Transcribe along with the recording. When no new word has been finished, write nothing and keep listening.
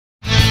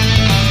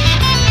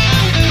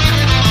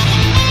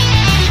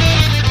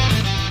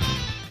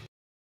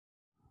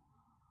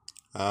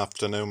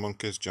Afternoon,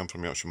 monkeys. John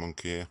from Yorkshire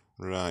Monkey here.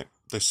 Right,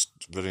 this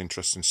very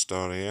interesting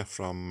story here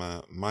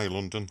from My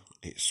London.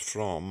 It's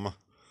from,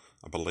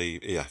 I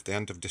believe, the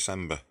end of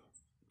December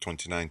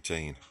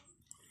 2019.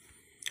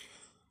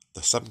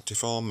 The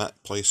 74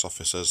 Met police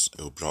officers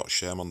who brought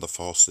shame on the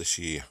force this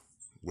year.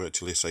 Wait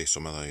till you see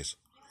some of these.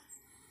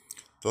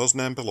 Those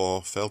named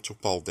below failed to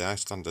uphold the high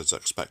standards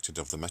expected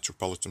of the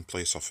Metropolitan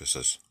Police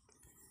officers.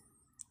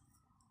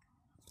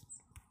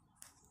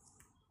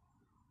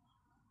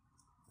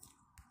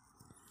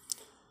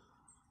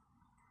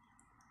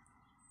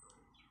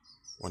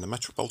 When a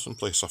Metropolitan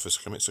Police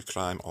officer commits a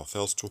crime or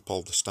fails to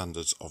uphold the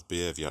standards of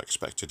behaviour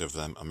expected of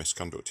them, a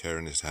misconduct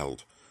hearing is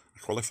held. A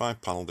qualified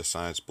panel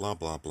decides blah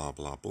blah blah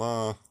blah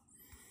blah.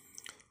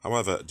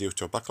 However, due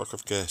to a backlog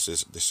of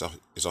cases, this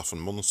is often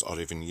months or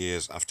even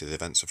years after the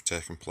events have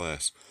taken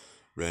place,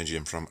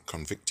 ranging from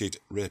convicted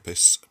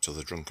rapists to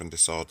the drunk and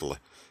disorderly.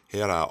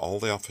 Here are all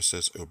the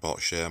officers who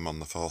brought shame on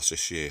the force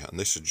this year, and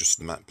this is just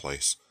the Met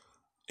Police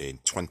in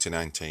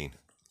 2019.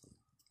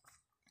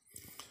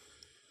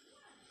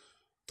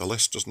 The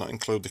list does not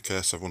include the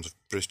case of one of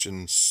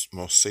Britain's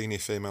most senior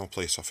female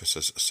police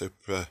officers,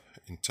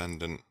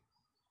 Superintendent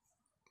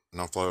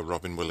Novoa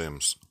Robin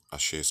Williams,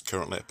 as she is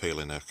currently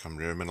appealing her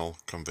criminal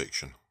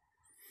conviction.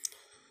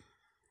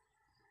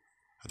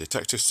 A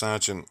detective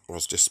sergeant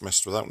was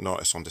dismissed without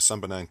notice on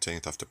December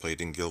 19th after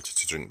pleading guilty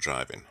to drink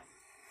driving.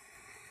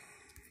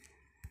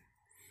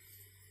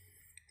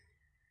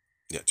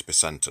 Yet to be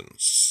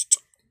sentenced.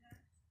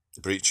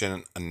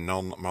 Breaching a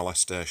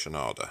non-molestation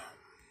order.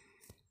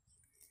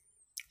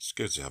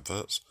 Excuse the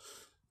adverts.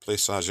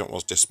 Police sergeant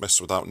was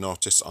dismissed without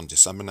notice on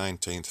December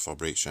 19th for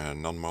breaching a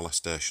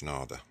non-molestation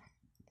order.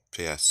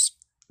 P.S.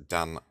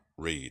 Dean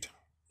Reid.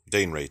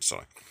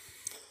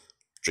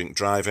 Drink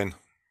driving.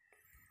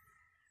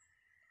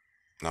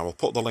 Now I'll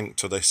put the link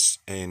to this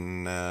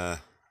in the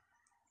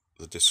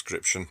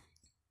description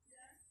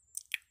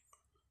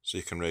so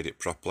you can read it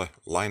properly.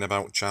 Lying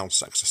about child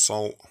sex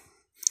assault.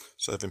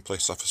 Serving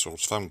police officer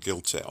was found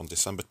guilty on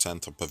December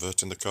 10th of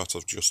perverting the court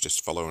of justice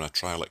following a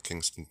trial at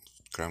Kingston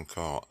Crown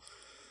Court.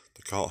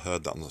 The court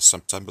heard that on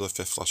September the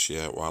 5th last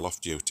year, while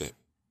off duty,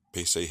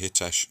 PC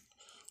Hitesh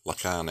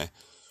Lakhani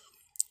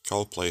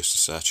called police to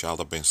say a child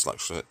had been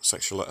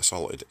sexually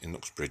assaulted in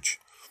Uxbridge.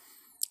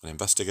 An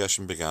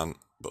investigation began,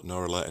 but no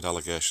related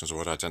allegations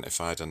were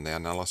identified, and the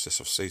analysis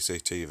of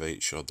CCTV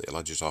showed the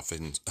alleged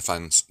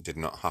offence did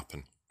not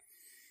happen.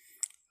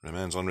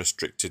 Remains on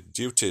restricted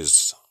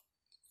duties.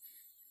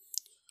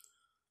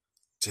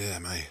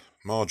 Dear me,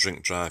 more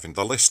drink driving.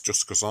 The list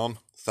just goes on.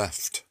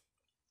 Theft.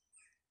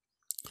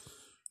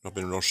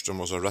 Robin Rushton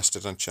was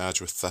arrested and charged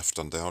with theft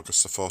on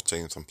August the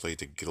 14th and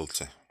pleaded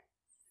guilty.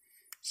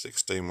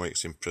 16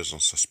 weeks in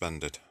prison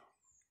suspended.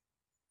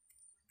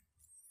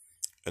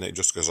 And it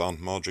just goes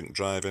on. More drink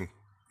driving,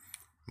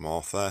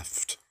 more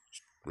theft,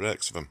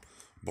 rakes of them.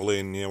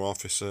 Bullying new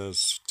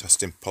officers,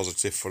 testing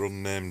positive for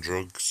unnamed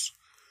drugs,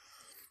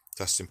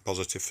 testing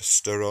positive for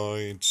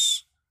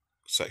steroids,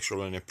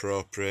 sexually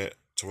inappropriate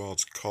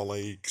towards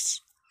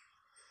colleagues,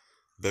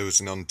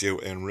 boozing on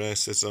duty and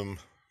racism,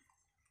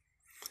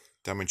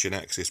 damaging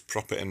ex's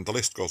property, and the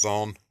list goes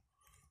on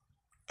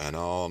and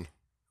on.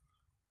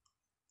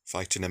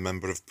 Fighting a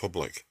member of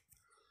public.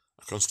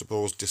 A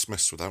constable was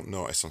dismissed without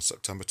notice on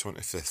September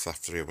 25th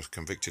after he was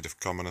convicted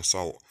of common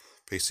assault.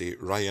 PC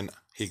Ryan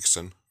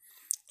Higson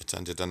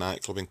attended a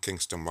nightclub in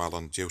Kingston while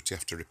on duty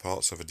after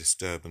reports of a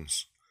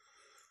disturbance.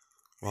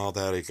 While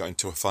there, he got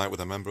into a fight with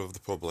a member of the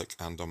public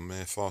and on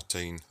May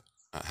 14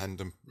 at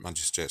Hendon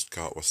Magistrates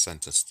Court was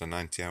sentenced to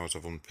 90 hours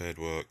of unpaid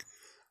work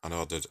and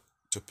ordered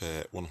to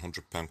pay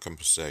 £100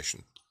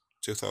 compensation,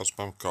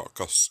 £2,000 court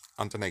costs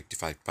and an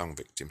 £85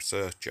 victim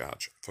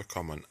surcharge for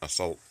common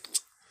assault.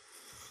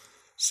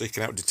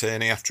 Seeking out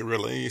detainee after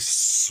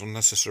release,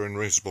 unnecessary and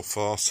unreasonable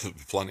force, there'll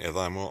be plenty of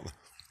them, won't there?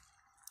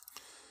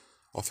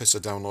 Officer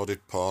downloaded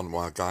porn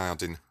while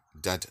guarding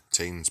dead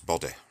teen's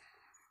body.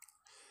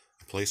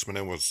 A policeman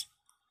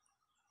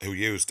who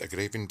used a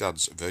grieving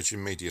dad's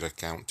Virgin Media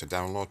account to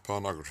download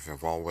pornography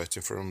while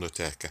waiting for an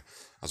undertaker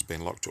has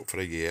been locked up for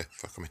a year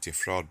for committing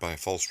fraud by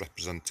false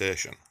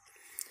representation.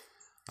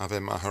 Ave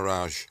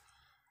Maharaj,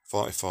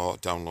 44,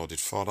 downloaded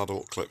 4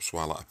 adult clips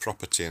while at a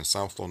property in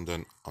South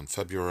London on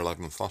February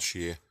 11th last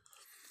year,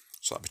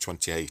 so that'd be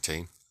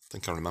 2018, I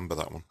think I remember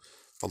that one,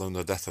 following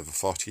the death of a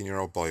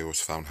 14-year-old boy who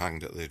was found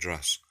hanged at the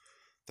address.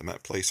 The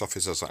Met police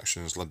officer's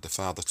actions led the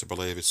father to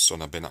believe his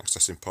son had been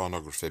accessing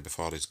pornography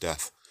before his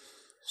death,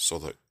 so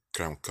the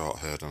Crown Court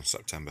heard on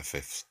September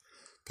 5th.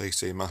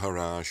 PC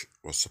Maharaj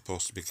was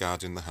supposed to be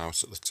guarding the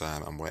house at the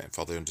time and waiting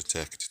for the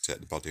undertaker to take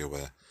the body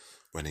away,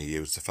 when he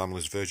used the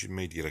family's Virgin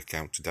Media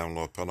account to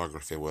download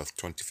pornography worth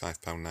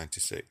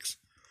 £25.96.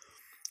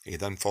 He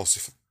then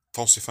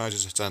falsified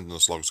his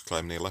attendance logs,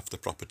 claiming he left the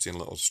property in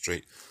Little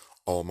Street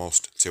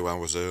almost 2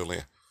 hours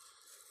earlier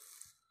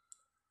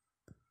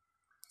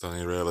than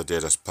he really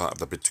did as part of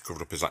the bid to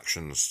cover up his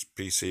actions.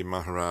 PC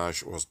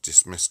Maharaj was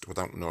dismissed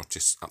without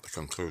notice at the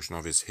conclusion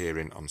of his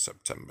hearing on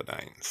September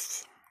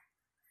 9th.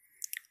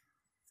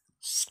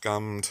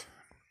 Scammed.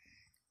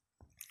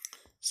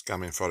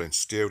 scamming foreign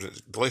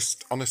students. The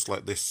list, honestly,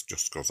 this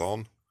just goes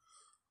on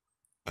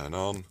and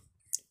on.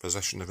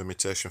 Possession of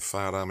imitation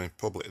firearm in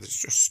public. It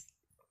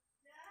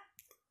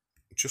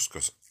just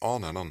goes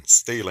on and on.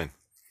 Stealing.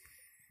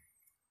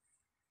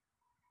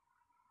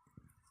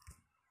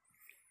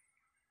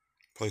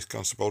 Police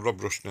Constable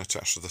Rob Rushner,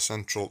 attached to the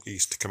Central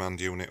East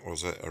Command Unit,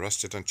 was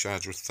arrested and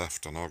charged with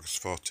theft on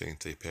August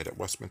 14th. He appeared at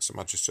Westminster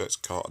Magistrates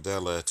Court a day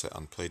later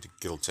and pleaded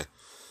guilty,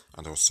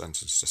 and was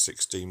sentenced to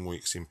 16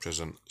 weeks in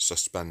prison,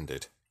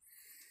 suspended.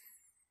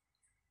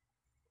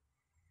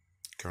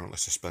 Currently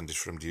suspended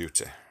from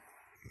duty.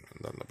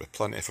 And then there'll be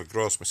plenty for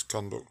gross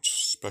misconduct,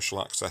 special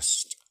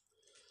accessed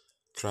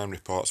crime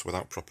reports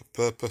without proper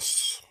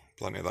purpose.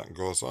 Plenty of that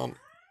goes on.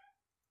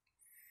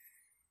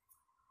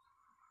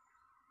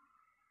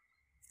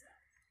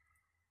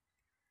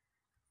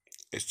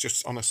 It's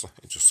just, honestly,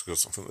 it just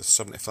goes, I think there's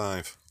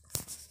 75.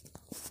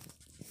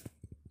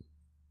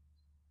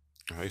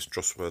 Oh, he's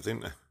trustworthy,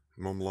 isn't he?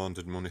 Mum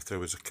laundered money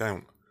through his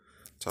account.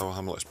 Tower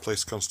Hamlets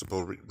Police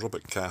Constable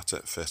Robert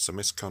Carter faced a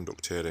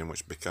misconduct hearing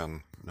which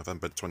began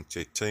November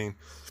 2018.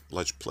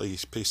 Alleged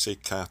police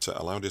PC Carter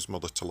allowed his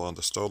mother to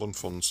launder stolen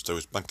funds to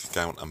his bank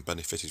account and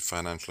benefited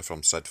financially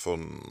from said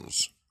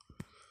funds.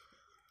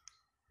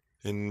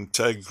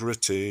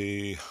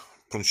 Integrity.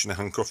 Punching a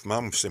handcuffed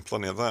man, we've seen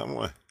plenty of that,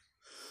 haven't we?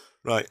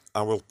 Right,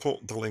 I will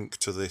put the link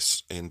to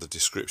this in the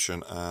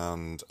description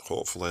and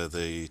hopefully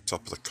the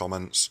top of the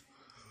comments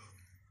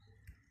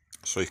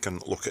so you can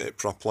look at it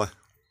properly.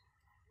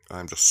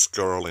 I'm just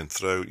scrolling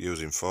through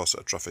using force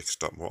at a traffic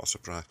stop. What a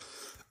surprise.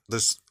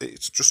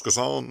 It just goes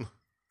on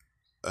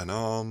and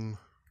on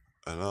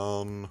and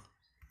on.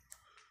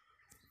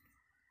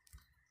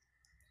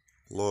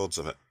 Loads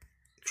of it.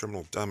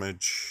 Criminal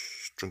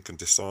damage, drunken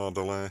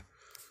disorderly,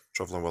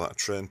 travelling without a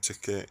train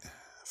ticket,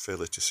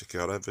 failure to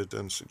secure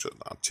evidence,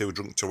 too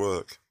drunk to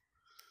work.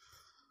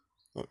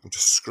 Look, I'm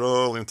just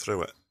scrolling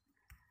through it.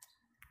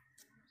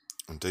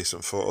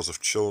 Indecent photos of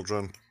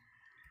children.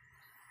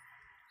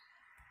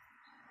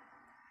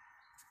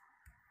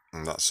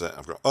 And that's it.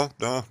 I've got, oh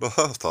no, I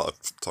thought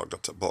I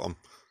got to the bottom.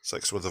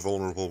 Sex with a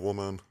vulnerable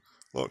woman.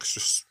 Look, it's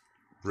just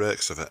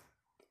rakes of it.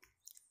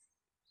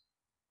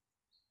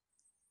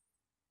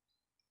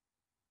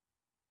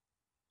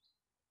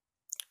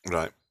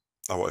 Right,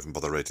 I won't even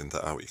bother reading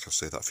that out. You can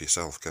see that for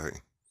yourself, can't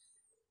you?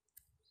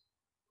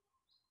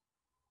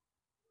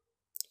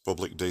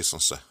 Public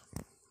decency.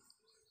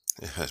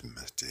 Yes,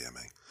 dear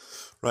me.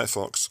 Right,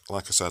 folks,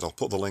 like I said, I'll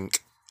put the link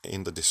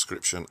in the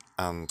description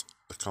and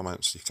the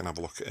comments. You can have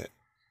a look at it.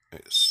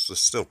 There's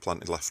still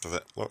plenty left of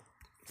it. Look.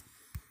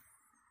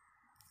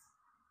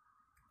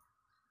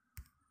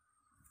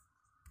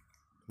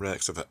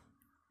 Rakes of it.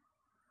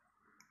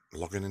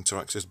 Logging into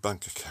Axis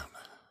bank account.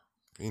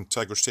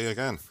 Integrity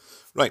again.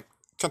 Right,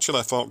 catch you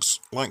later, folks.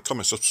 Like,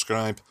 comment,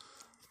 subscribe.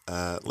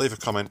 Leave a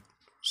comment.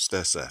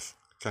 Stay safe.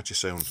 Catch you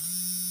soon.